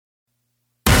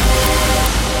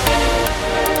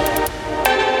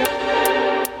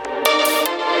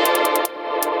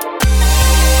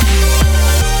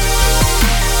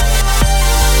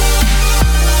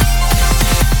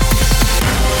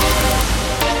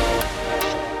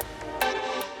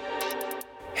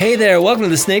Hey there, welcome to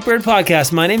the Snakebird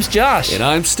Podcast. My name's Josh. And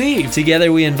I'm Steve.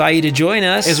 Together we invite you to join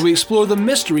us as we explore the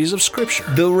mysteries of Scripture,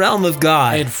 the realm of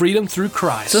God, and freedom through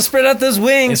Christ. So spread out those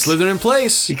wings and slither in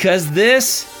place, because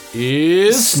this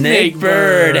is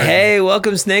Snakebird. Hey,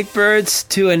 welcome Snakebirds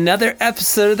to another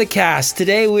episode of the cast.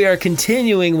 Today we are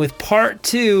continuing with part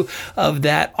 2 of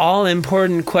that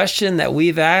all-important question that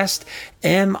we've asked,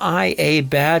 am I a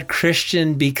bad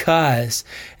Christian because?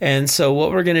 And so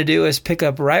what we're going to do is pick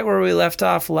up right where we left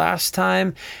off last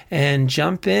time and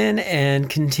jump in and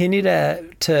continue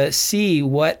to see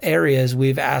what areas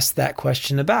we've asked that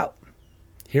question about.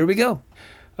 Here we go.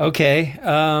 Okay,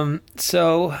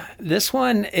 so this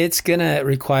one, it's going to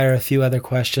require a few other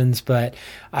questions, but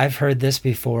I've heard this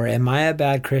before. Am I a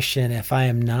bad Christian if I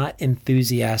am not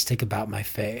enthusiastic about my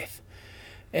faith?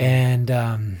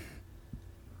 And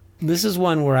this is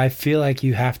one where I feel like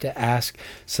you have to ask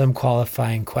some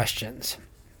qualifying questions.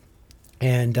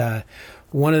 And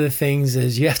one of the things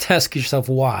is you have to ask yourself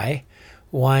why.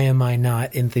 Why am I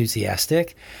not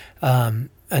enthusiastic?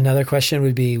 Another question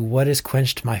would be, what has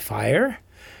quenched my fire?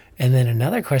 And then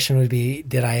another question would be,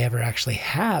 did I ever actually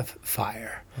have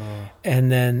fire? Oh.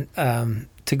 And then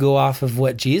to go off of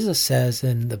what Jesus says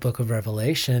in the book of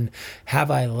Revelation,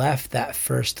 have I left that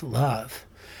first love?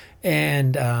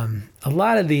 And a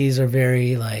lot of these are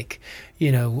very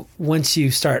once you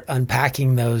start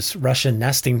unpacking those Russian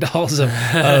nesting dolls of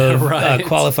right.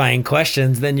 Qualifying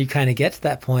questions, then you kind of get to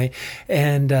that point.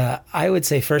 And I would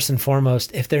say first and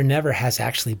foremost, if there never has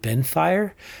actually been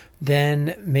fire,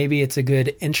 then maybe it's a good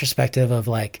introspective of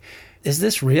is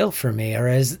this real for me? Or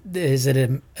is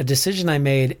it a decision I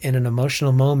made in an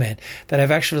emotional moment that I've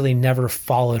actually never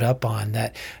followed up on,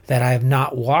 that I have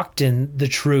not walked in the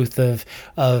truth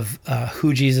of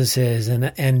who Jesus is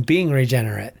and being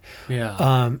regenerate?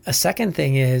 Yeah. A second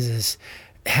thing is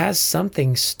has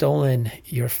something stolen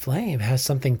your flame? Has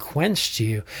something quenched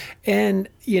you? And,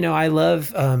 I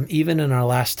love, even in our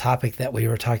last topic that we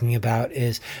were talking about,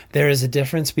 is there is a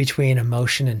difference between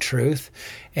emotion and truth.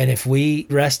 And if we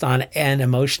rest on an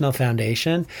emotional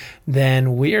foundation,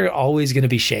 then we're always going to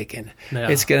be shaken. Yeah.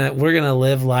 We're going to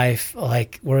live life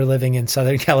like we're living in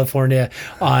Southern California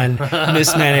on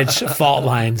mismanaged fault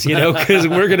lines, because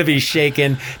we're going to be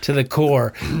shaken to the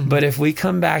core. But if we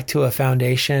come back to a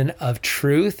foundation of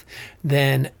truth,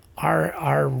 then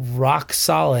our rock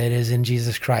solid is in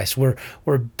Jesus Christ.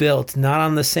 We're built not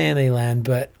on the sandy land,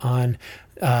 but on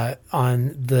the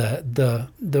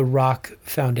rock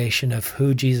foundation of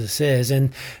who Jesus is.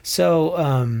 And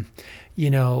so,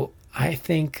 I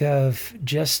think of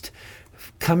just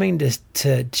coming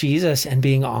to Jesus and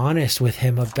being honest with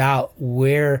him about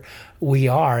where we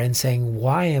are and saying,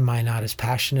 why am I not as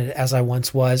passionate as I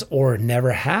once was or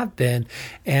never have been?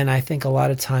 And I think a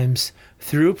lot of times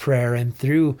through prayer and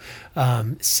through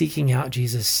seeking out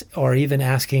Jesus, or even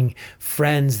asking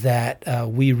friends that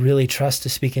we really trust to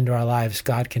speak into our lives,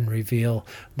 God can reveal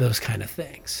those kind of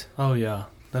things. Oh, yeah.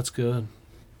 That's good.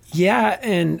 Yeah,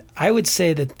 and I would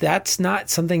say that that's not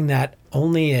something that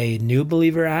only a new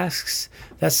believer asks.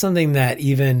 That's something that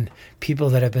even people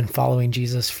that have been following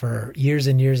Jesus for years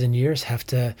and years and years have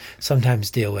to sometimes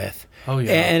deal with. Oh,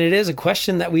 yeah. And it is a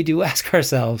question that we do ask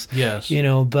ourselves. Yes.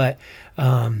 But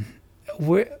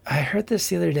I heard this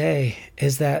the other day,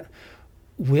 is that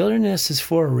wilderness is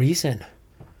for a reason.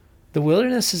 The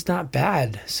wilderness is not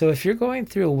bad. So if you're going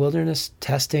through a wilderness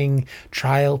testing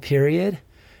trial period,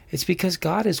 it's because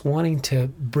God is wanting to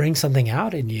bring something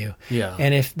out in you. Yeah.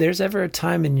 And if there's ever a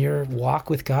time in your walk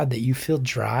with God that you feel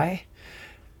dry,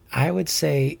 I would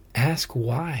say ask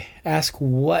why. Ask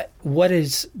what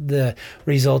is the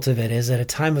result of it? Is it a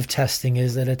time of testing?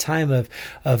 Is it a time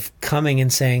of coming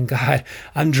and saying, God,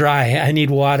 I'm dry. I need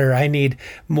water. I need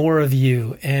more of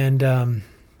you. And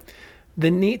the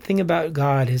neat thing about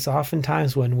God is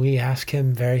oftentimes when we ask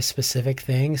him very specific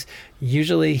things,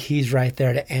 usually he's right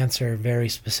there to answer very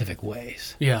specific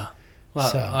ways. Yeah.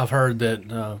 Well, I've heard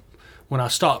that when I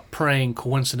stop praying,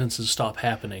 coincidences stop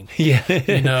happening. Yeah.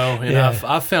 And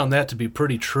I've found that to be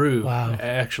pretty true. Wow.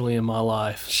 Actually in my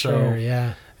life. Sure, so,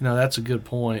 yeah. That's a good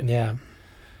point. Yeah.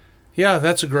 Yeah,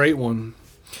 that's a great one.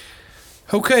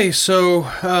 Okay,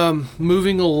 so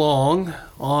moving along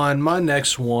on my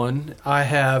next one, I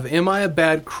have, am I a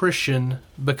bad Christian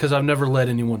because I've never led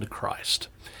anyone to Christ?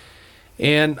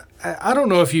 And I don't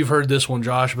know if you've heard this one,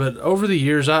 Josh, but over the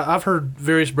years, I've heard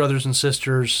various brothers and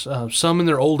sisters, some in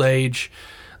their old age,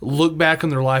 look back on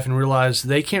their life and realize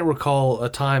they can't recall a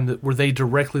time where they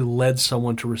directly led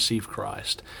someone to receive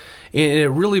Christ. And it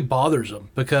really bothers them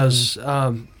because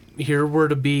here we're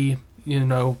to be,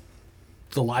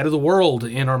 the light of the world,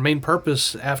 and our main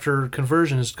purpose after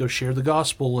conversion is to go share the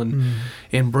gospel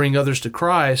and bring others to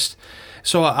Christ.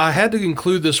 So I had to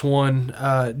include this one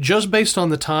just based on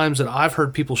the times that I've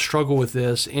heard people struggle with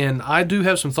this, and I do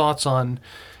have some thoughts on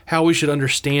how we should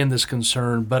understand this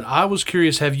concern. But I was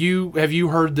curious, have you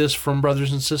heard this from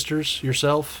brothers and sisters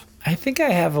yourself? I think I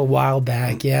have a while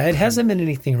back. Yeah, it hasn't been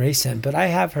anything recent, but I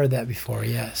have heard that before,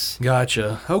 yes.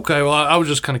 Gotcha. Okay, well, I was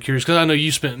just kind of curious because I know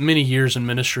you spent many years in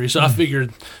ministry, so I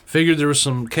figured there were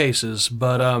some cases.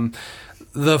 But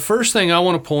the first thing I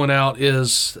want to point out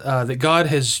is that God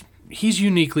He's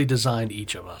uniquely designed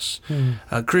each of us.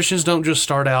 Christians don't just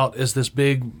start out as this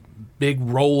big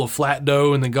roll of flat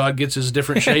dough, and then God gets his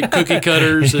different shaped cookie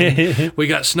cutters, and we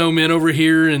got snowmen over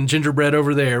here and gingerbread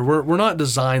over there. We're not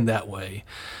designed that way.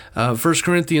 1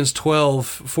 Corinthians 12,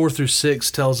 4 through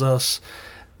 6 tells us,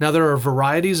 "Now there are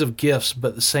varieties of gifts,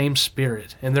 but the same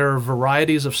Spirit. And there are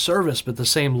varieties of service, but the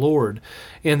same Lord.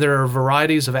 And there are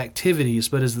varieties of activities,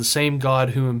 but is the same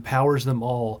God who empowers them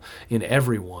all in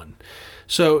everyone."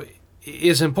 So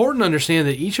it's important to understand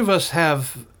that each of us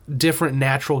have different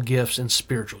natural gifts and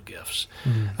spiritual gifts.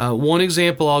 One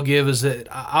example I'll give is that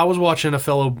I was watching a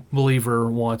fellow believer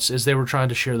once as they were trying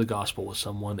to share the gospel with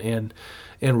someone, and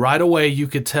right away you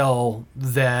could tell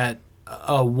that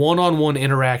a one-on-one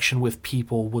interaction with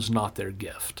people was not their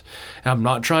gift. And I'm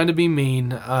not trying to be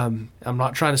mean. I'm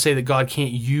not trying to say that God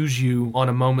can't use you on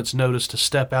a moment's notice to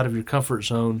step out of your comfort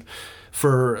zone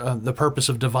for the purpose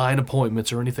of divine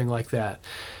appointments or anything like that.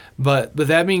 But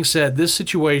that being said, this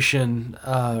situation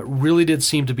really did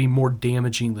seem to be more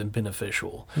damaging than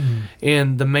beneficial.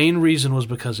 And the main reason was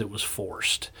because it was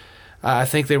forced. I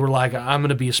think they were like, I'm going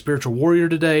to be a spiritual warrior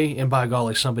today, and by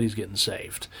golly, somebody's getting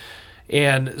saved.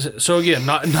 And so again,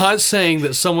 not saying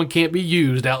that someone can't be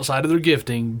used outside of their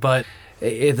gifting, but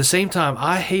at the same time,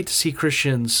 I hate to see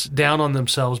Christians down on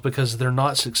themselves because they're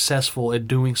not successful at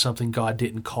doing something God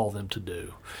didn't call them to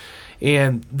do.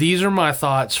 And these are my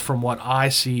thoughts from what I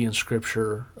see in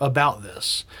Scripture about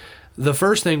this. The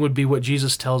first thing would be what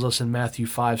Jesus tells us in Matthew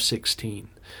 5:16.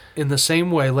 "In the same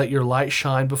way, let your light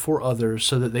shine before others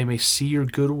so that they may see your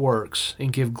good works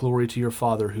and give glory to your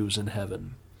Father who is in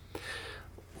heaven."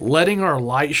 Letting our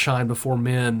light shine before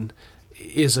men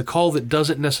is a call that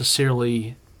doesn't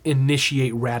necessarily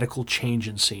initiate radical change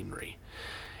in scenery.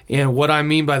 And what I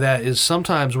mean by that is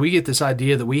sometimes we get this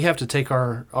idea that we have to take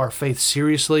our faith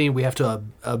seriously, and we have to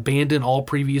abandon all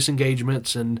previous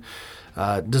engagements and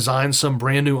design some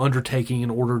brand new undertaking in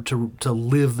order to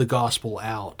live the gospel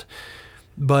out.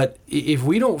 But if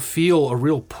we don't feel a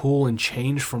real pull and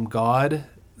change from God,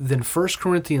 then 1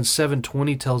 Corinthians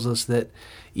 7:20 tells us that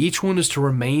each one is to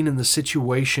remain in the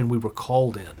situation we were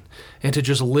called in and to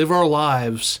just live our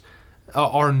lives,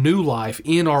 our new life,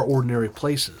 in our ordinary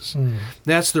places.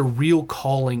 That's the real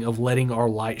calling of letting our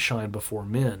light shine before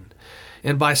men.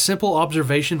 And by simple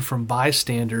observation from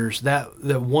bystanders that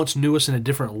once knew us in a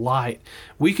different light,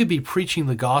 we could be preaching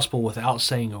the gospel without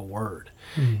saying a word.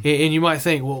 And you might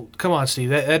think, well, come on, Steve,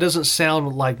 that doesn't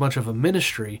sound like much of a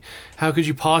ministry. How could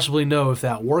you possibly know if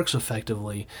that works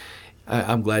effectively?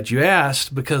 I'm glad you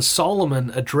asked, because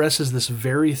Solomon addresses this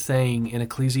very thing in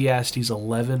Ecclesiastes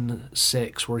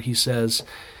 11:6, where he says,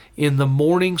 "In the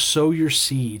morning sow your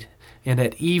seed, and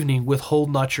at evening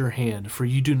withhold not your hand, for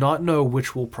you do not know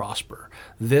which will prosper,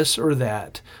 this or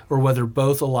that, or whether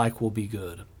both alike will be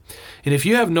good." And if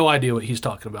you have no idea what he's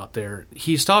talking about there,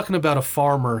 he's talking about a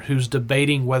farmer who's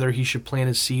debating whether he should plant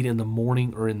his seed in the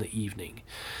morning or in the evening.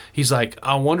 He's like,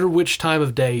 I wonder which time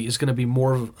of day is going to be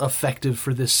more effective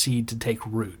for this seed to take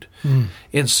root.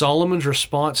 And Solomon's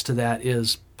response to that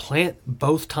is plant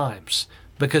both times,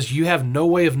 because you have no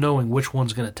way of knowing which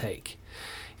one's going to take.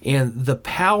 And the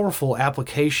powerful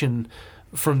application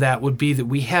from that would be that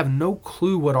we have no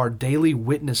clue what our daily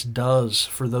witness does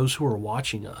for those who are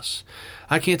watching us.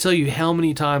 I can't tell you how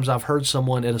many times I've heard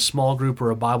someone at a small group or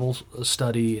a Bible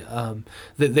study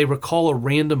that they recall a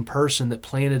random person that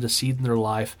planted a seed in their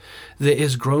life that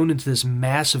has grown into this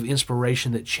massive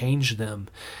inspiration that changed them.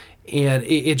 And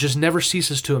it just never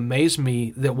ceases to amaze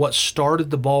me that what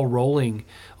started the ball rolling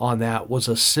on that was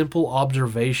a simple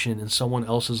observation in someone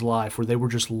else's life where they were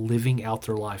just living out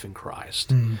their life in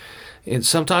Christ. And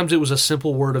sometimes it was a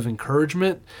simple word of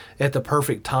encouragement at the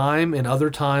perfect time, and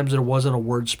other times there wasn't a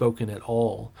word spoken at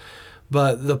all.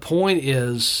 But the point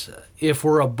is, if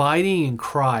we're abiding in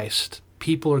Christ,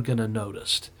 people are going to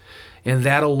notice. And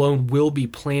that alone will be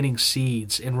planting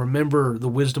seeds. And remember the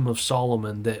wisdom of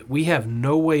Solomon, that we have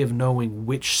no way of knowing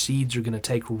which seeds are going to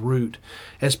take root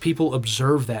as people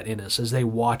observe that in us, as they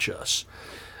watch us.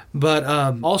 But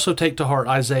also take to heart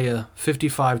Isaiah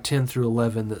 55:10 through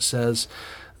 11 that says,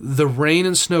 The rain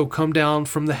and snow come down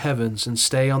from the heavens and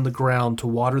stay on the ground to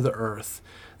water the earth.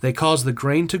 They cause the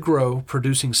grain to grow,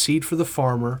 producing seed for the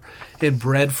farmer and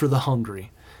bread for the hungry.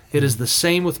 It is the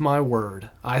same with my word.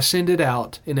 I send it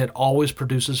out, and it always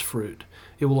produces fruit.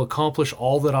 It will accomplish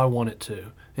all that I want it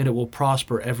to, and it will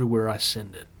prosper everywhere I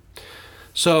send it.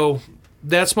 So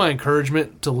that's my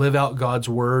encouragement, to live out God's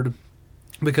word,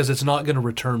 because it's not going to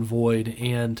return void,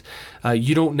 and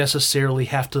you don't necessarily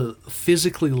have to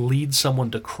physically lead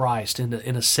someone to Christ in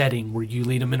a setting where you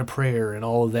lead them in a prayer and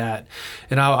all of that.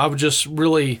 And I would just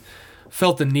really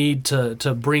felt the need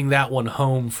to bring that one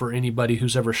home for anybody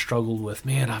who's ever struggled with,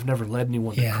 man, I've never led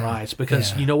anyone to Christ,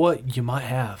 because you know what? You might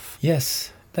have.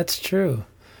 Yes, that's true.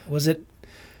 Was it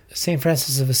St.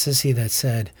 Francis of Assisi that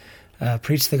said,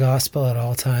 preach the gospel at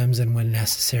all times, and when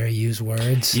necessary, use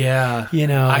words? Yeah.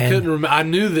 I couldn't remember. I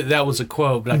knew that was a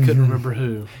quote, but I couldn't remember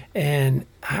who. And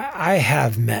I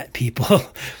have met people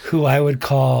who I would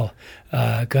call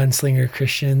gunslinger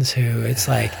Christians, who it's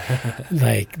like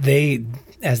they,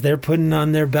 as they're putting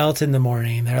on their belt in the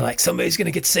morning, they're like, somebody's going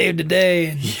to get saved today.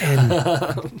 And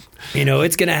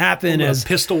it's going to happen. As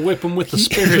pistol whip them with the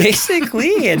Spirit.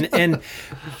 Basically. And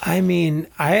I mean,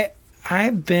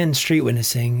 I've been street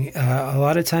witnessing. A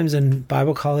lot of times in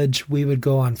Bible college, we would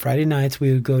go on Friday nights.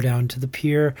 We would go down to the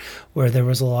pier where there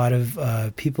was a lot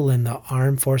of people in the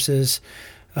armed forces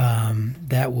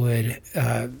that would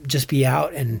just be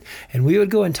out. And we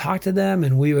would go and talk to them,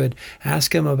 and we would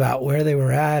ask them about where they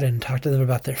were at and talk to them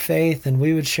about their faith. And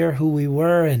we would share who we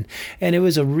were. And it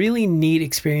was a really neat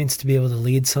experience to be able to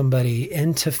lead somebody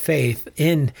into faith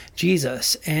in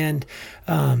Jesus.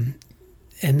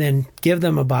 And then give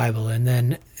them a Bible, and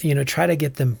then, try to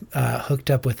get them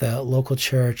hooked up with a local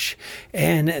church.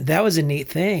 And that was a neat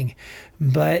thing.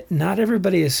 But not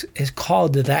everybody is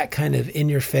called to that kind of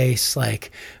in-your-face,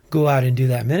 like, go out and do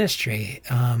that ministry.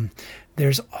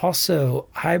 There's also,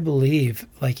 I believe,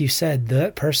 like you said,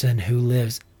 the person who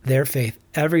lives their faith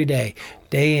every day,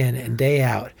 day in and day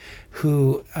out,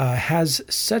 who has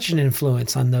such an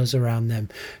influence on those around them,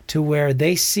 to where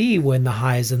they see when the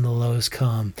highs and the lows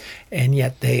come, and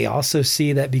yet they also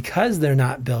see that because they're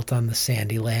not built on the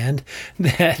sandy land,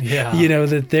 that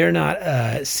that they're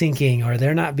not sinking, or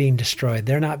they're not being destroyed,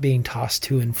 they're not being tossed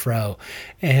to and fro.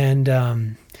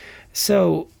 And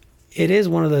so it is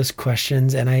one of those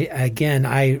questions, and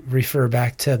I refer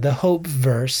back to the hope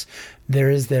verse. There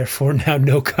is therefore now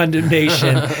no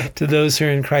condemnation to those who are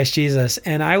in Christ Jesus.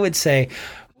 And I would say,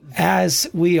 as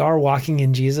we are walking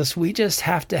in Jesus, we just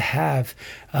have to have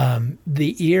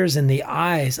the ears and the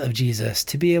eyes of Jesus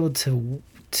to be able to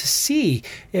see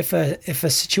if a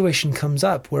situation comes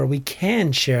up where we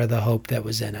can share the hope that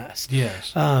was in us.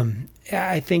 Yes.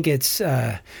 I think it's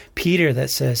Peter that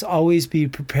says, always be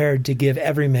prepared to give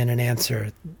every man an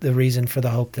answer, the reason for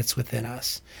the hope that's within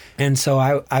us. And so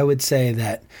I would say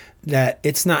that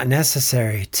it's not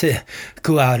necessary to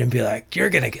go out and be like,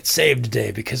 you're going to get saved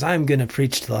today because I'm going to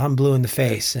preach till I'm blue in the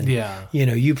face. And,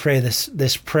 you pray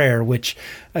this prayer, which,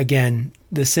 again,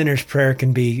 the sinner's prayer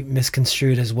can be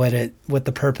misconstrued as what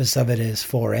the purpose of it is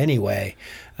for anyway.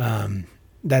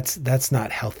 That's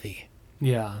not healthy.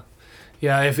 Yeah.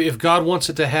 Yeah, if God wants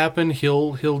it to happen,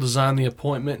 He'll design the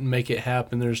appointment and make it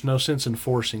happen. There's no sense in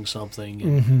forcing something,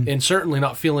 and certainly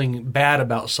not feeling bad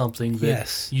about something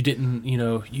that you didn't,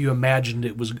 you imagined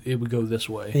it would go this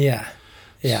way. Yeah.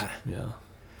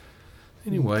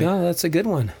 Anyway, no, that's a good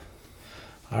one.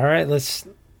 All right, let's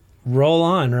roll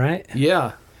on. Right?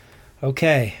 Yeah.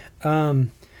 Okay.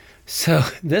 So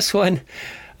this one.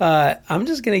 I'm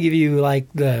just going to give you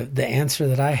like the answer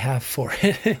that I have for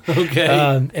it. Okay.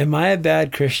 Am I a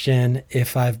bad Christian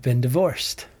if I've been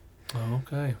divorced?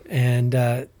 Okay.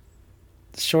 And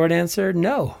short answer,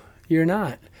 no, you're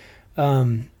not.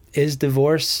 Is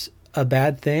divorce a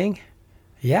bad thing?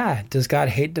 Yeah. Does God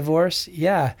hate divorce?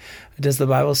 Yeah. Does the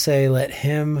Bible say, let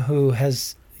him who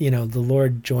has, the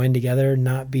Lord joined together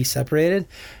not be separated?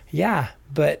 Yeah.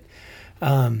 But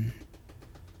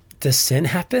does sin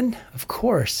happen? Of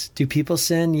course. Do people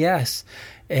sin? Yes.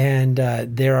 And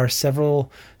there are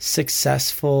several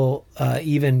successful,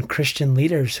 even Christian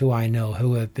leaders who I know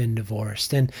who have been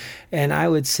divorced. And I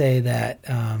would say that,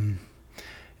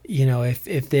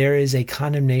 if there is a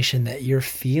condemnation that you're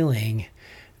feeling,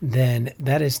 then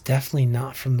that is definitely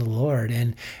not from the Lord.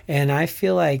 And I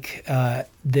feel like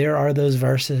there are those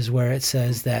verses where it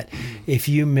says that if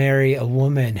you marry a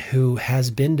woman who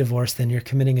has been divorced, then you're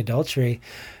committing adultery.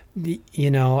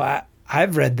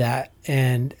 I've read that,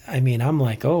 and I mean, I'm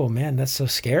like, oh man, that's so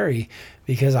scary,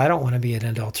 because I don't want to be an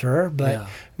adulterer. But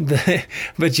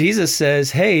but Jesus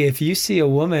says, hey, if you see a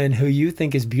woman who you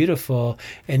think is beautiful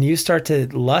and you start to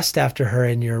lust after her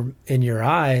in your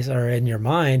eyes or in your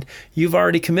mind, you've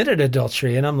already committed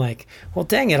adultery. And I'm like, well,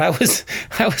 dang it, I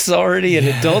was already an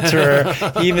adulterer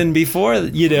even before,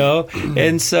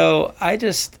 And so I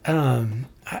just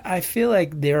I feel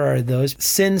like there are those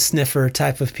sin sniffer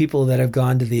type of people that have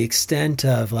gone to the extent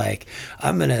of like,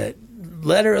 I'm going to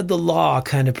letter of the law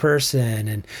kind of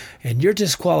person, and you're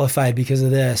disqualified because of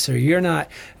this, or you're not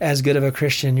as good of a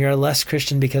Christian, you're a less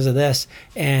Christian because of this.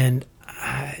 And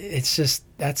it's just,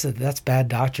 that's bad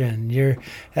doctrine.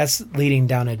 That's leading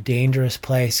down a dangerous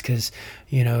place, because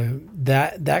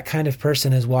that kind of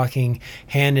person is walking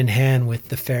hand in hand with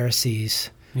the Pharisees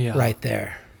right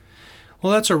there.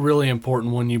 Well, that's a really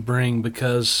important one you bring,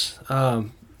 because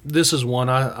this is one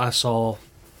I saw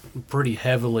pretty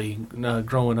heavily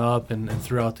growing up and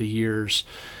throughout the years.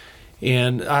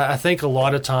 And I think a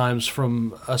lot of times,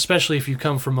 especially if you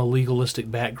come from a legalistic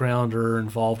background or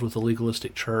involved with a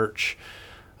legalistic church,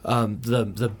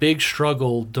 the big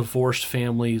struggle, divorced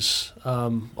families,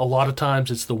 a lot of times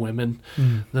it's the women.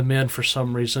 The men, for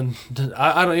some reason,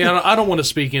 I don't want to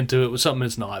speak into it with something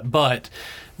it's not, but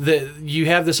you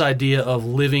have this idea of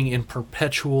living in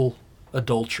perpetual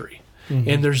adultery.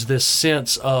 And there's this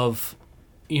sense of,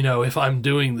 if I'm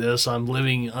doing this, I'm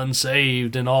living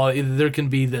unsaved, and all. There can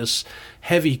be this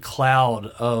heavy cloud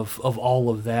of all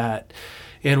of that.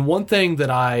 And one thing that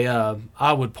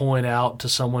I would point out to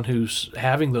someone who's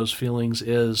having those feelings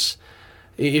is,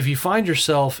 if you find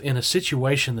yourself in a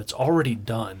situation that's already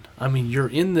done, I mean, you're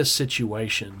in this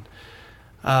situation.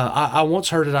 I once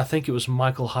heard it, I think it was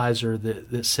Michael Heiser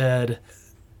that said,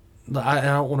 I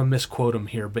don't want to misquote him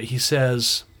here, but he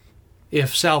says,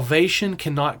 if salvation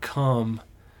cannot come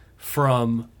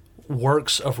from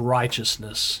works of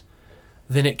righteousness,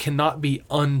 then it cannot be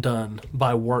undone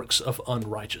by works of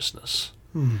unrighteousness.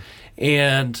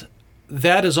 And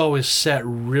that has always sat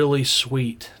really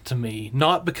sweet to me,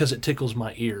 not because it tickles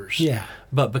my ears,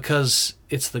 but because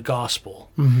it's the gospel.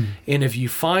 And if you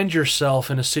find yourself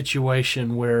in a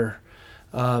situation where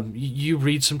you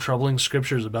read some troubling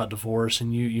scriptures about divorce,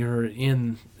 and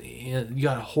you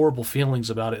got horrible feelings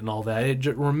about it and all that,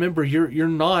 remember, you're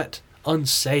not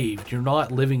unsaved. You're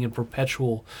not living in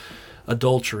perpetual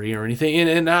adultery or anything.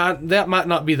 And that might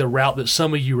not be the route that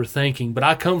some of you are thinking, but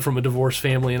I come from a divorced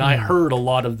family, and I heard a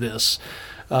lot of this.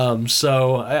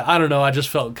 So I don't know. I just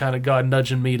felt kind of God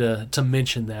nudging me to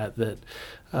mention that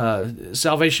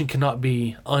salvation cannot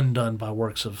be undone by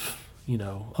works of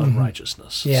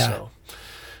unrighteousness. So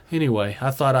anyway,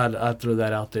 I thought I'd throw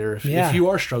that out there. If you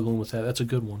are struggling with that, that's a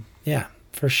good one. Yeah,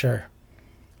 for sure.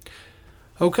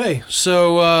 Okay,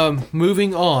 so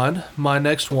moving on, my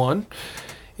next one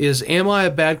is, am I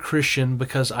a bad Christian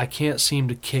because I can't seem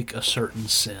to kick a certain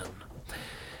sin?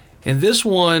 And this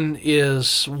one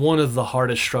is one of the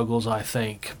hardest struggles, I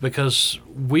think, because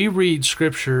we read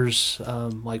scriptures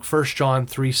like 1 John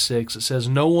 3:6. It says,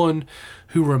 no one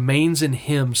who remains in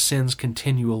him sins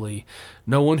continually.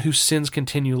 No one who sins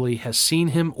continually has seen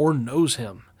him or knows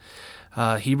him.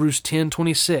 Hebrews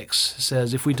 10:26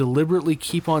 says, if we deliberately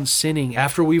keep on sinning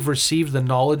after we've received the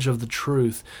knowledge of the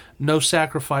truth, no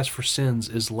sacrifice for sins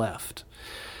is left.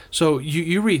 So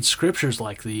you read scriptures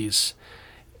like these,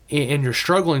 and you're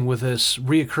struggling with this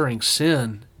reoccurring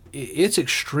sin. It's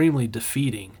extremely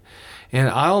defeating. And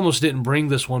I almost didn't bring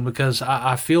this one because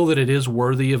I feel that it is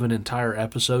worthy of an entire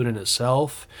episode in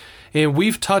itself. And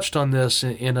we've touched on this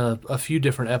in a few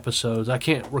different episodes. I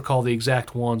can't recall the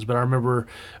exact ones, but I remember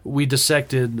we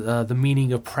dissected the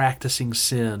meaning of practicing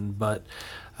sin. But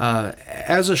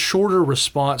as a shorter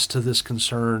response to this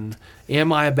concern,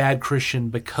 am I a bad Christian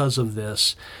because of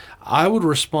this? I would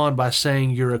respond by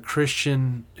saying you're a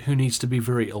Christian who needs to be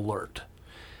very alert,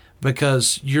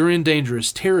 because you're in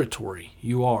dangerous territory.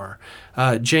 You are.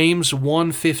 James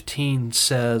 1:15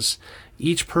 says,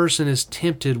 each person is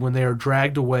tempted when they are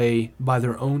dragged away by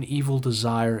their own evil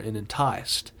desire and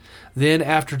enticed. Then,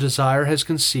 after desire has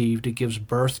conceived, it gives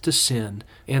birth to sin,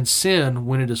 and sin,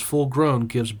 when it is full grown,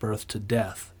 gives birth to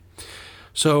death.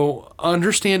 So,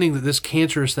 understanding that this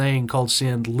cancerous thing called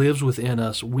sin lives within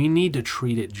us, we need to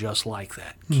treat it just like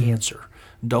that, cancer.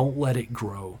 Don't let it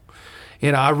grow.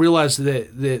 And I realize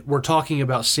that we're talking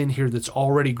about sin here that's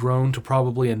already grown to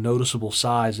probably a noticeable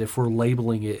size if we're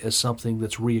labeling it as something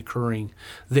that's reoccurring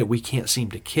that we can't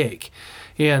seem to kick.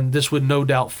 And this would no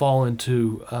doubt fall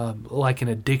into like an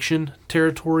addiction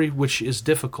territory, which is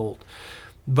difficult.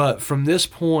 But from this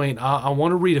point, I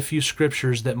want to read a few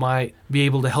scriptures that might be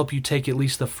able to help you take at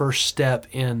least the first step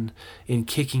in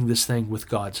kicking this thing with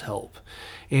God's help.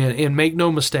 And make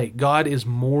no mistake, God is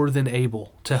more than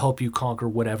able to help you conquer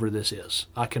whatever this is.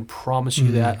 I can promise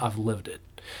you that. I've lived it.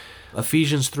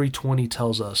 Ephesians 3:20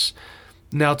 tells us,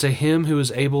 "Now to him who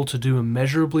is able to do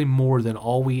immeasurably more than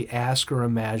all we ask or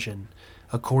imagine,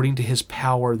 according to his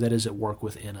power that is at work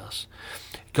within us."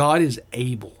 God is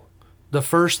able. The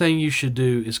first thing you should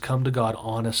do is come to God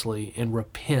honestly and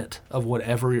repent of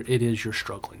whatever it is you're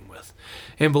struggling with.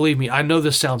 And believe me, I know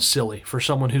this sounds silly for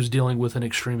someone who's dealing with an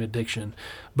extreme addiction,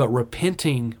 but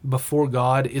repenting before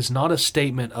God is not a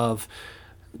statement of,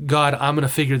 God, I'm going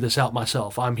to figure this out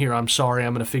myself. I'm here. I'm sorry.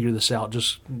 I'm going to figure this out.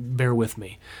 Just bear with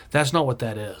me. That's not what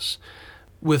that is.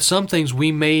 With some things,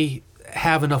 we may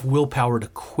have enough willpower to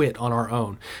quit on our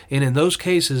own. And in those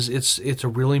cases, it's a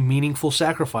really meaningful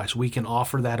sacrifice. We can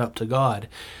offer that up to God.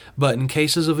 But in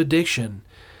cases of addiction,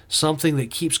 something that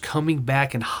keeps coming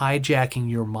back and hijacking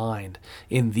your mind,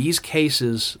 in these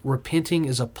cases, repenting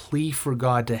is a plea for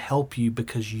God to help you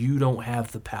because you don't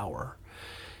have the power.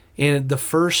 And the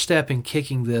first step in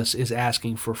kicking this is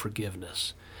asking for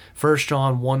forgiveness. 1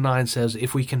 John 1:9 says,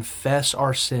 "If we confess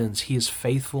our sins, he is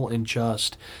faithful and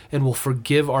just and will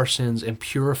forgive our sins and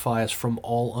purify us from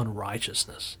all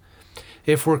unrighteousness."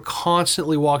 If we're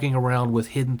constantly walking around with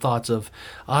hidden thoughts of,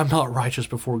 I'm not righteous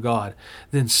before God,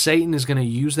 then Satan is going to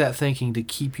use that thinking to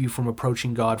keep you from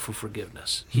approaching God for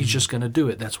forgiveness. He's just going to do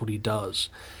it. That's what he does.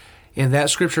 And that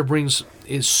scripture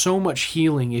is so much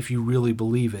healing if you really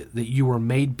believe it, that you are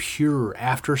made pure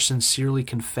after sincerely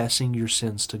confessing your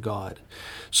sins to God.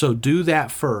 So do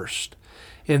that first.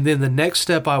 And then the next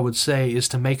step I would say is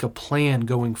to make a plan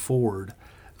going forward,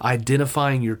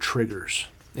 identifying your triggers.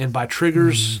 And by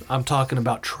triggers, I'm talking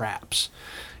about traps.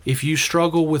 If you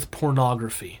struggle with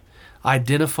pornography,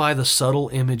 identify the subtle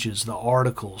images, the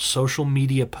articles, social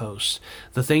media posts,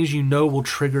 the things you know will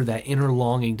trigger that inner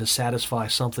longing to satisfy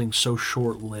something so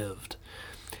short-lived.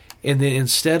 And then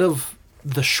instead of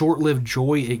the short-lived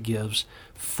joy it gives,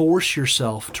 force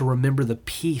yourself to remember the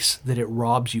peace that it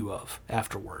robs you of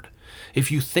afterward.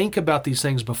 If you think about these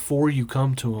things before you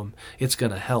come to them, it's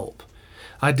going to help.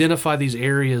 Identify these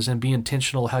areas and be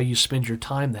intentional how you spend your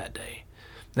time that day.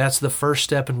 That's the first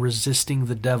step in resisting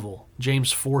the devil.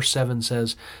 James 4:7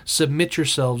 says, "Submit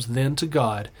yourselves then to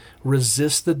God,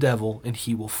 resist the devil, and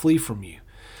he will flee from you."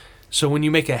 So when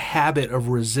you make a habit of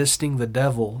resisting the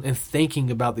devil and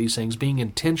thinking about these things, being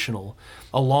intentional,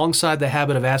 alongside the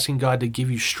habit of asking God to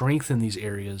give you strength in these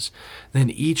areas, then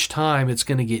each time it's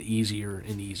going to get easier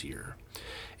and easier.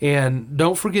 And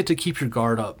don't forget to keep your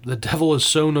guard up. The devil is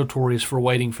so notorious for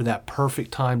waiting for that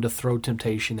perfect time to throw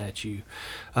temptation at you.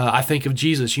 I think of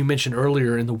Jesus. You mentioned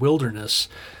earlier in the wilderness,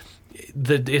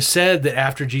 it's said that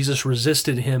after Jesus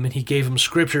resisted him and he gave him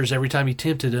scriptures every time he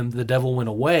tempted him, the devil went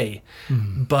away,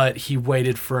 but he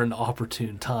waited for an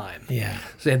opportune time. Yeah.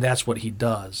 And that's what he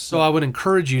does. So I would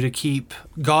encourage you to keep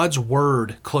God's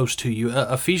word close to you.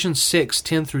 Ephesians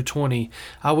 6:10-20,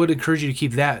 I would encourage you to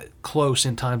keep that close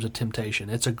in times of temptation.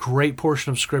 It's a great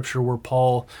portion of Scripture where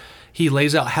Paul, he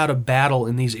lays out how to battle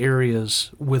in these areas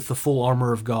with the full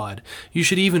armor of God. You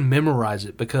should even memorize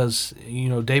it because,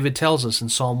 David tells us in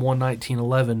Psalm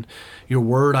 119:11, "Your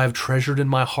word I have treasured in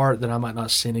my heart that I might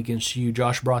not sin against you."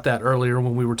 Josh brought that earlier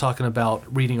when we were talking about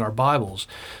reading our Bibles.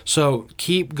 So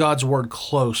keep God's word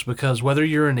close because whether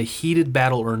you're in a heated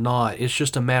battle or not, it's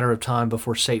just a matter of time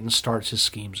before Satan starts his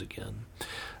schemes again.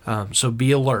 So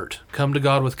be alert. Come to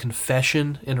God with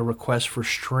confession and a request for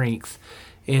strength,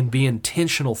 and be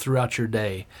intentional throughout your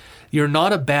day. You're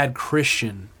not a bad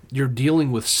Christian. You're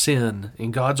dealing with sin,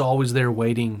 and God's always there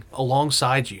waiting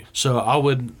alongside you. So I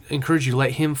would encourage you,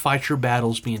 let Him fight your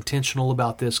battles. Be intentional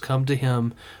about this. Come to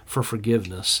Him for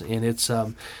forgiveness. And it's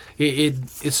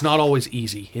not always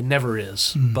easy. It never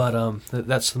is. But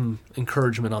that's some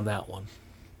encouragement on that one.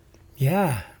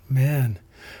 Yeah, man.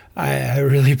 I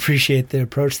really appreciate the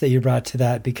approach that you brought to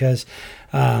that because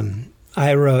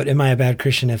I wrote, "Am I a bad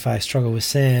Christian if I struggle with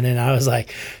sin?" And I was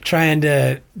like trying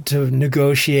to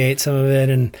negotiate some of it,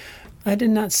 and I did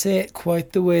not say it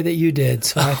quite the way that you did,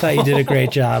 so I thought you did a great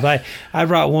job. I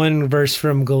brought one verse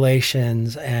from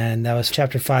Galatians, and that was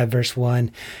chapter 5, verse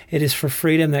 1. "It is for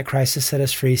freedom that Christ has set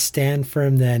us free. Stand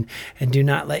firm then, and do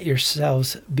not let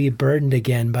yourselves be burdened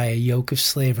again by a yoke of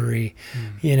slavery."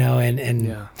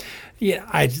 Yeah,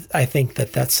 I think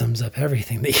that sums up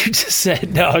everything that you just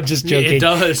said. No, I'm just joking. It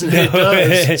does. No.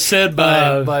 It does. Said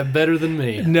by better than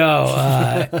me.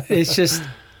 No, it's just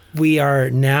we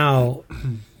are now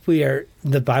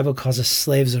the Bible calls us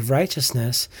slaves of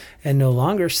righteousness and no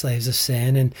longer slaves of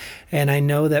sin. And I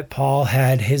know that Paul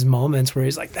had his moments where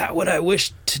he's like, that what I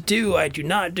wish to do, I do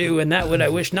not do. And that what I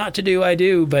wish not to do, I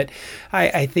do. But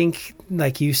I think,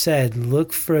 like you said,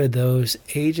 look for those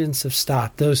agents of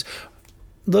stop,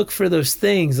 look for those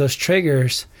things, those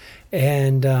triggers.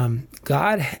 And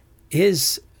God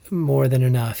is more than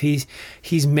enough.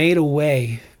 He's made a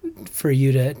way for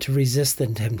you to resist the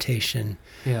temptation.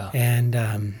 Yeah. And,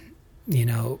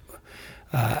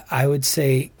 I would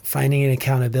say finding an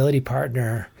accountability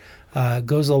partner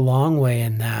goes a long way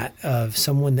in that, of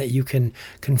someone that you can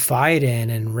confide in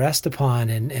and rest upon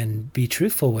and be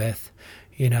truthful with,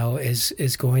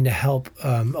 is going to help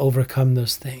overcome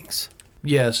those things.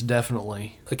 Yes,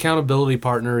 definitely. Accountability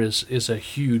partner is a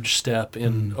huge step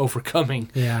in overcoming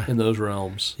in those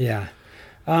realms. Yeah.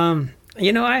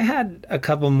 I had a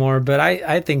couple more, but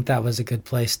I think that was a good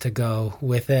place to go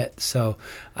with it. So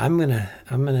I'm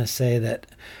gonna say that,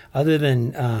 other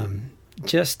than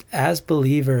just as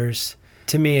believers,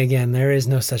 to me, again, there is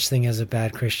no such thing as a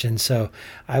bad Christian. So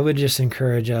I would just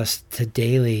encourage us to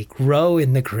daily grow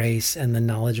in the grace and the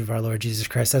knowledge of our Lord Jesus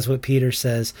Christ. That's what Peter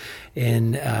says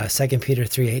in 2 Peter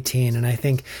 3:18. And I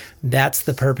think that's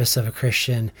the purpose of a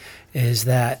Christian, is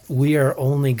that we are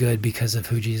only good because of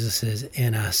who Jesus is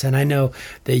in us. And I know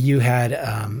that you had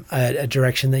a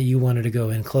direction that you wanted to go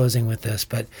in closing with this,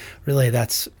 but really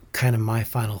that's kind of my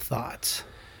final thoughts.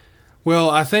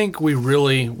 Well, I think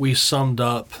we summed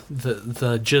up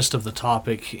the gist of the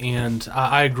topic, and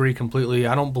I agree completely.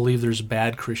 I don't believe there's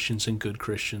bad Christians and good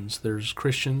Christians. There's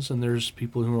Christians and there's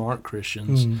people who aren't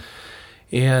Christians.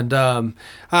 And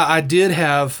I did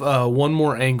have one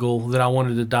more angle that I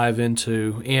wanted to dive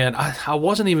into, and I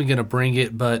wasn't even going to bring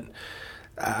it, but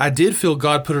I did feel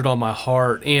God put it on my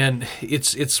heart, and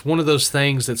it's one of those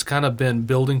things that's kind of been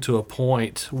building to a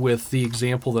point with the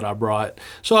example that I brought.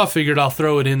 So I figured I'll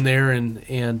throw it in there, and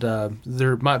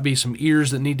there might be some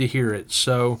ears that need to hear it.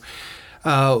 So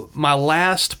my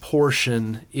last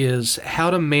portion is how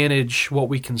to manage what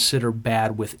we consider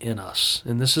bad within us,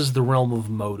 and this is the realm of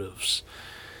motives.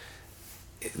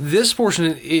 This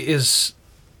portion is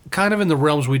kind of in the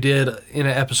realms we did in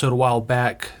an episode a while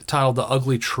back titled The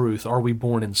Ugly Truth, Are We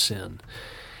Born in Sin?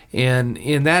 And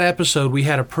in that episode, we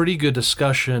had a pretty good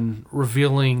discussion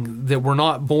revealing that we're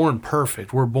not born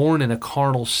perfect. We're born in a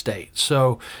carnal state.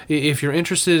 So if you're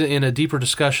interested in a deeper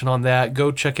discussion on that,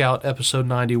 go check out episode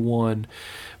 91.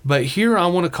 But here I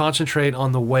want to concentrate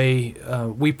on the way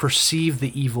we perceive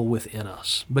the evil within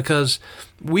us, because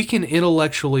we can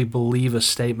intellectually believe a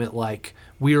statement like,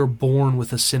 we are born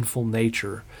with a sinful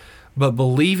nature, but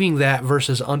believing that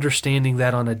versus understanding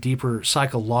that on a deeper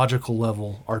psychological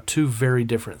level are two very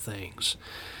different things.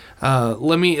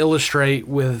 Let me illustrate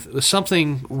with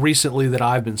something recently that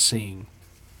I've been seeing.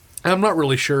 I'm not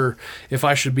really sure if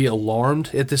I should be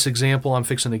alarmed at this example I'm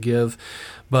fixing to give,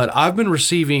 but I've been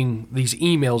receiving these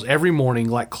emails every morning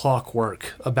like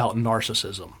clockwork about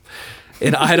narcissism.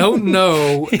 And I don't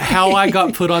know how I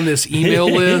got put on this email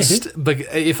list, but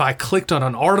if I clicked on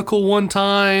an article one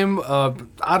time,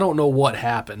 I don't know what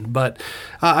happened. But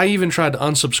I even tried to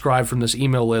unsubscribe from this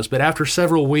email list. But after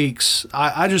several weeks,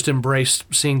 I just embraced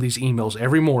seeing these emails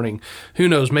every morning. Who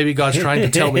knows? Maybe God's trying to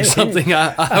tell me something.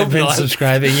 I've been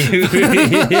subscribing you.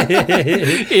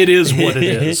 It is what it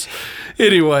is.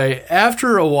 Anyway,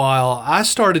 after a while, I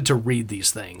started to read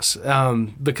these things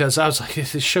because I was like,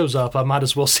 if it shows up, I might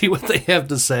as well see what they have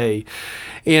to say.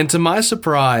 And to my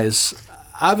surprise,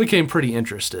 I became pretty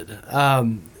interested.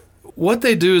 What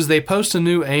they do is they post a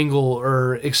new angle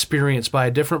or experience by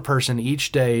a different person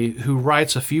each day who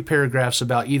writes a few paragraphs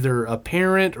about either a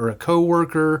parent or a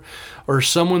coworker or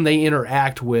someone they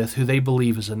interact with who they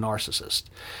believe is a narcissist.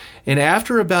 And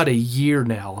after about a year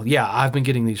now, I've been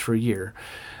getting these for a year,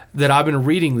 that I've been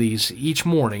reading these each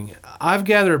morning, I've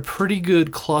gathered a pretty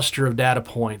good cluster of data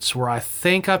points where I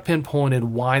think I pinpointed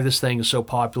why this thing is so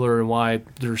popular and why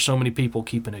there's so many people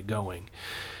keeping it going.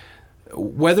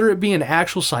 Whether it be an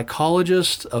actual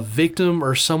psychologist, a victim,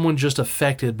 or someone just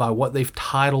affected by what they've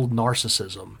titled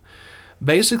narcissism.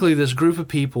 Basically, this group of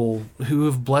people who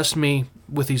have blessed me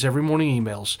with these every morning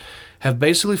emails have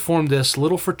basically formed this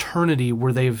little fraternity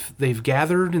where they've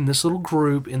gathered in this little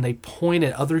group and they point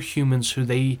at other humans who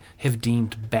they have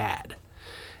deemed bad.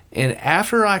 And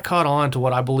after I caught on to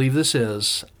what I believe this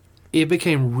is, it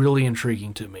became really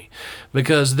intriguing to me,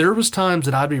 because there was times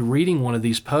that I'd be reading one of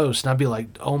these posts and I'd be like,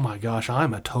 oh my gosh,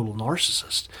 I'm a total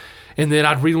narcissist. And then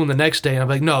I'd read one the next day and I'd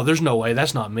be like, no, there's no way.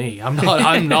 That's not me. I'm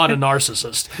not a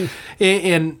narcissist.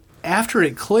 And after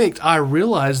it clicked, I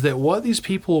realized that what these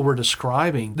people were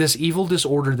describing, this evil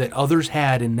disorder that others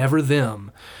had and never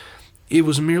them, It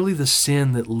was merely the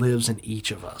sin that lives in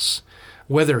each of us.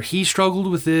 Whether he struggled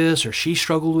with this or she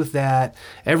struggled with that,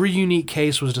 every unique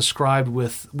case was described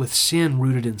with sin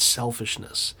rooted in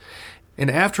selfishness. And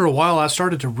after a while, I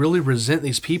started to really resent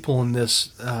these people in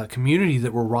this community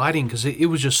that were writing because it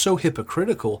was just so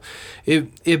hypocritical.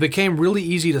 It became really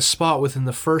easy to spot within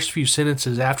the first few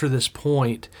sentences after this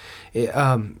point.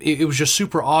 It was just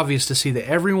super obvious to see that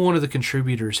every one of the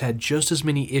contributors had just as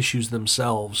many issues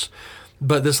themselves.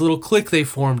 But this little clique they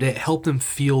formed, it helped them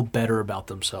feel better about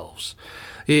themselves.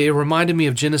 It reminded me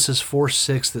of Genesis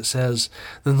 4:6 that says,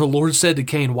 "Then the Lord said to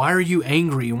Cain, 'Why are you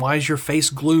angry, and why is your face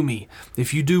gloomy?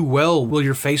 If you do well, will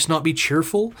your face not be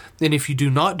cheerful? And if you do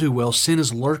not do well, sin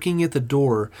is lurking at the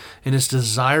door, and its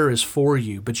desire is for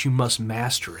you, but you must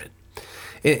master it.'"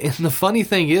 And the funny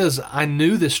thing is, I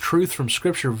knew this truth from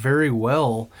Scripture very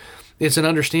well. It's an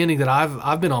understanding that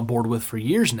I've been on board with for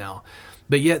years now.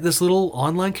 But yet this little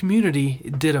online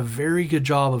community did a very good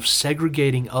job of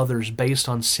segregating others based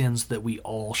on sins that we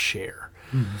all share.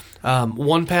 Mm-hmm.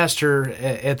 One pastor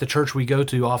at the church we go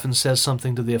to often says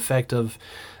something to the effect of,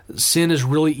 sin is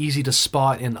really easy to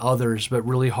spot in others, but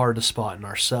really hard to spot in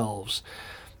ourselves.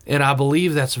 And I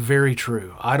believe that's very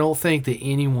true. I don't think that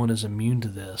anyone is immune to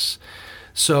this.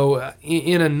 So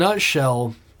in a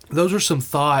nutshell, those are some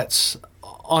thoughts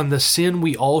on the sin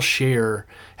we all share,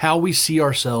 how we see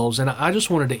ourselves, and I just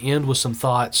wanted to end with some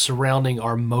thoughts surrounding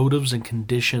our motives and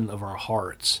condition of our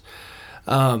hearts.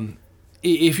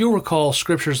 If you'll recall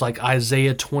scriptures like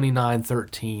Isaiah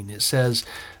 29:13, it says,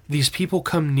 "These people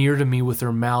come near to me with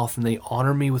their mouth, and they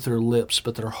honor me with their lips,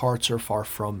 but their hearts are far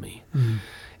from me." Mm-hmm.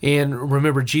 And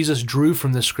remember, Jesus drew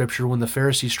from this scripture when the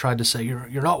Pharisees tried to say,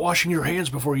 you're not washing your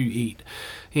hands before you eat.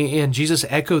 And Jesus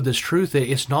echoed this truth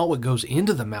that it's not what goes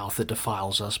into the mouth that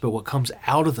defiles us, but what comes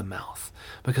out of the mouth.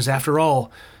 Because after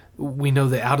all, we know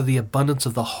that out of the abundance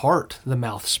of the heart, the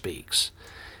mouth speaks.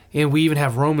 And we even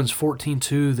have Romans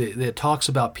 14:2 that talks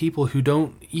about people who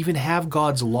don't even have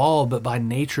God's law, but by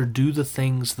nature do the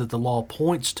things that the law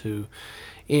points to.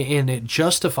 And it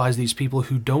justifies these people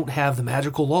who don't have the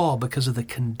magical law because of the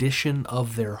condition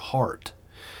of their heart.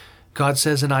 God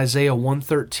says in Isaiah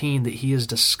 1:13 that he is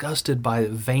disgusted by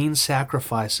vain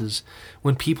sacrifices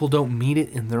when people don't mean it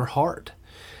in their heart.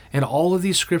 And all of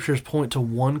these scriptures point to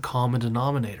one common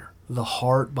denominator, the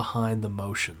heart behind the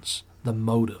motions, the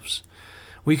motives.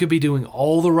 We could be doing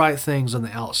all the right things on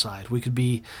the outside. We could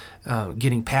be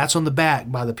getting pats on the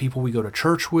back by the people we go to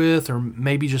church with, or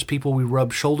maybe just people we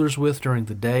rub shoulders with during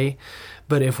the day.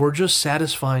 But if we're just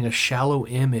satisfying a shallow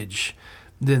image,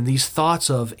 then these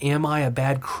thoughts of, am I a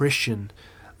bad Christian,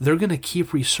 they're going to keep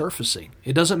resurfacing.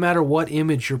 It doesn't matter what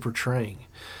image you're portraying.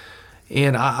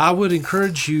 And I would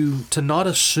encourage you to not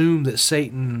assume that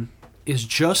Satan is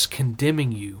just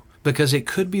condemning you, because it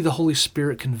could be the Holy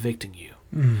Spirit convicting you.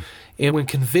 Mm. And when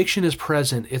conviction is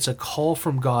present, it's a call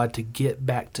from God to get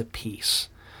back to peace.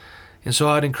 And so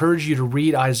I'd encourage you to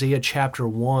read Isaiah chapter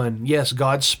 1. Yes,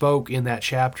 God spoke in that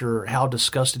chapter how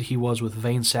disgusted he was with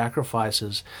vain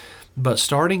sacrifices. But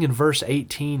starting in verse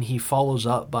 18, he follows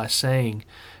up by saying,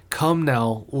 "Come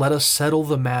now, let us settle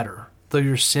the matter. Though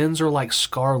your sins are like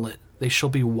scarlet, they shall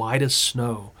be white as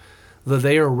snow. Though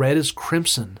they are red as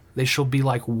crimson, they shall be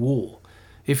like wool.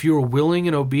 If you are willing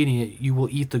and obedient, you will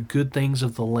eat the good things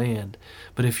of the land.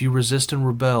 But if you resist and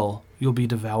rebel, you'll be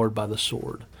devoured by the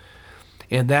sword."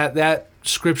 And that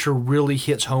scripture really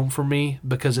hits home for me,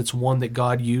 because it's one that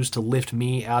God used to lift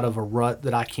me out of a rut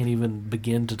that I can't even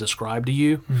begin to describe to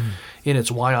you. Mm-hmm. And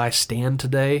it's why I stand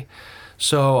today.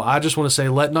 So I just want to say,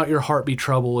 let not your heart be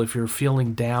troubled if you're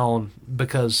feeling down,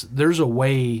 because there's a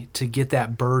way to get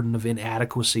that burden of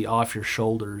inadequacy off your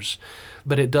shoulders.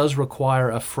 But it does require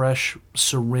a fresh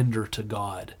surrender to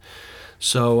God.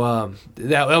 So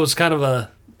that was kind of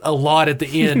a lot at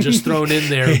the end just thrown in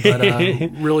there, but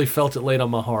really felt it laid on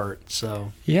my heart.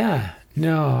 So yeah,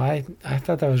 no, I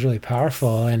thought that was really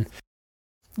powerful. And,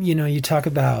 you talk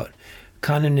about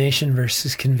condemnation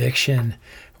versus conviction.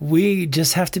 We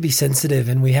just have to be sensitive,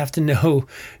 and we have to know,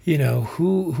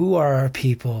 who are our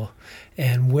people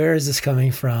and where is this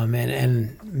coming from?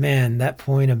 And man, that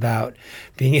point about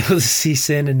being able to see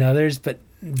sin in others, but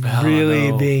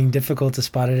really being difficult to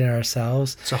spot it in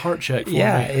ourselves. It's a heart check for me.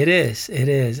 Yeah, it is. It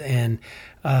is. And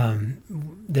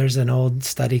there's an old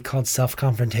study called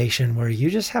self-confrontation where you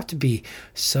just have to be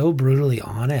so brutally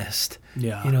honest.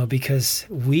 Yeah. Because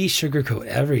we sugarcoat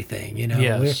everything.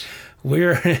 Yes.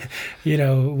 we're,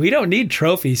 we don't need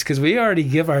trophies because we already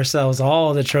give ourselves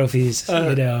all the trophies,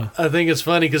 I think it's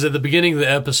funny because at the beginning of the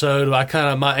episode,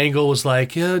 my angle was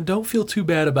like, yeah, don't feel too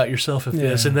bad about yourself if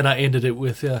this. And then I ended it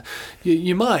with,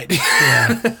 you might.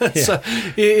 Yeah. So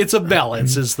it's a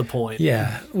balance is the point.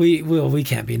 Yeah. We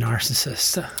can't be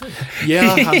narcissists.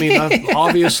 Yeah. I mean,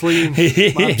 I'm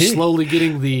slowly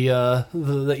getting the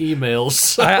emails.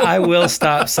 So. I will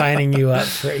stop signing you up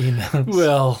for emails.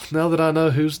 Well, now that I know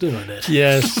who's doing it.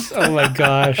 Yes. Oh my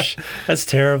gosh, that's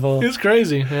terrible. It's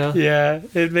crazy. Yeah. Yeah.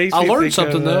 It makes. I me learned think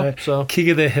something of, though. So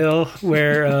King of the Hill,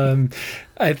 where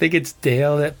I think it's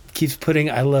Dale that keeps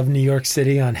putting "I love New York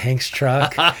City" on Hank's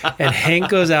truck, and Hank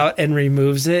goes out and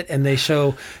removes it, and they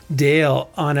show Dale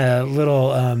on a little,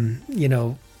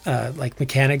 like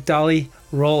mechanic dolly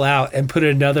roll out and put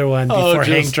another one before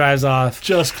Hank drives off.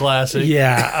 Just classic.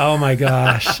 Yeah. Oh my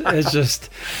gosh. It's just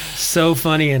so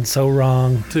funny and so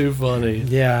wrong. Too funny.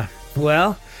 Yeah.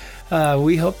 Well,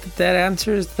 we hope that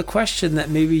answers the question that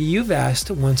maybe you've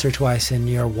asked once or twice in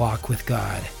your walk with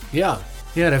God. Yeah.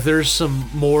 Yeah, and if there's some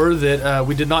more that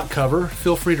we did not cover,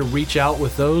 feel free to reach out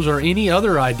with those or any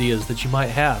other ideas that you might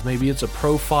have. Maybe it's a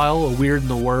profile, a Weird in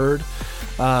the Word.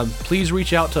 Please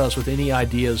reach out to us with any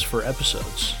ideas for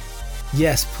episodes.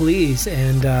 Yes, please.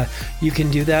 And you can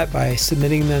do that by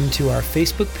submitting them to our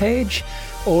Facebook page,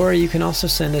 or you can also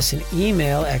send us an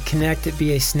email at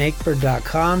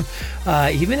connect@basnakebird.com.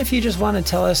 Even if you just want to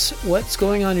tell us what's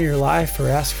going on in your life, or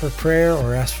ask for prayer,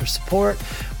 or ask for support,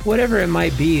 whatever it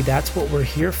might be, that's what we're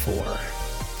here for.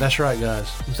 That's right, guys.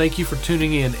 Thank you for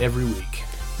tuning in every week.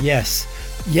 Yes.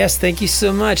 Yes, thank you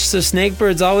so much. So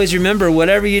Snakebirds, always remember,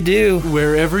 whatever you do,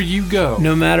 wherever you go,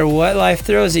 no matter what life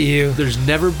throws at you, there's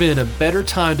never been a better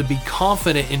time to be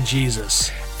confident in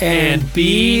Jesus. And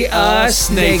be a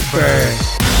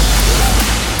Snakebird.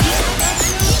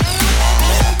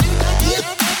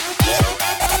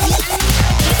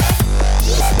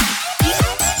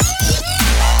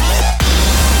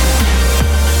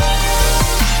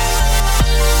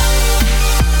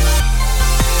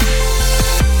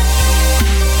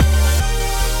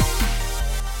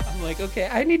 Okay,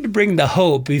 I need to bring the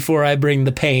hope before I bring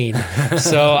the pain.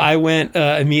 So I went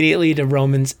immediately to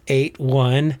Romans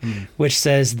 8:1, which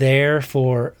says,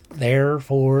 therefore. Can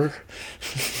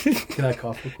I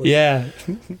cough real quick? Yeah.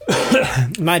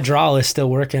 My drawl is still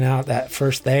working out that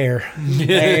first there. I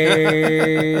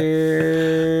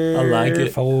like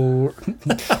it.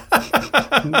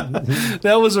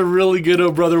 That was a really good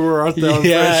 "Oh Brother, Where Art Thou"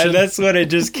 Yeah, impression. that's what it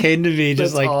just came to me.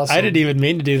 Just like, awesome. I didn't even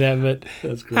mean to do that, but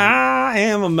that's great. I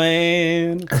am a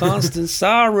man, constant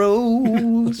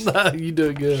sorrows. You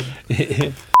do it good.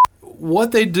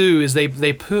 What they do is they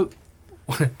poop.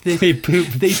 They poop.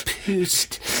 They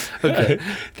pooped. Okay.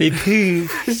 They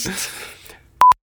pooped.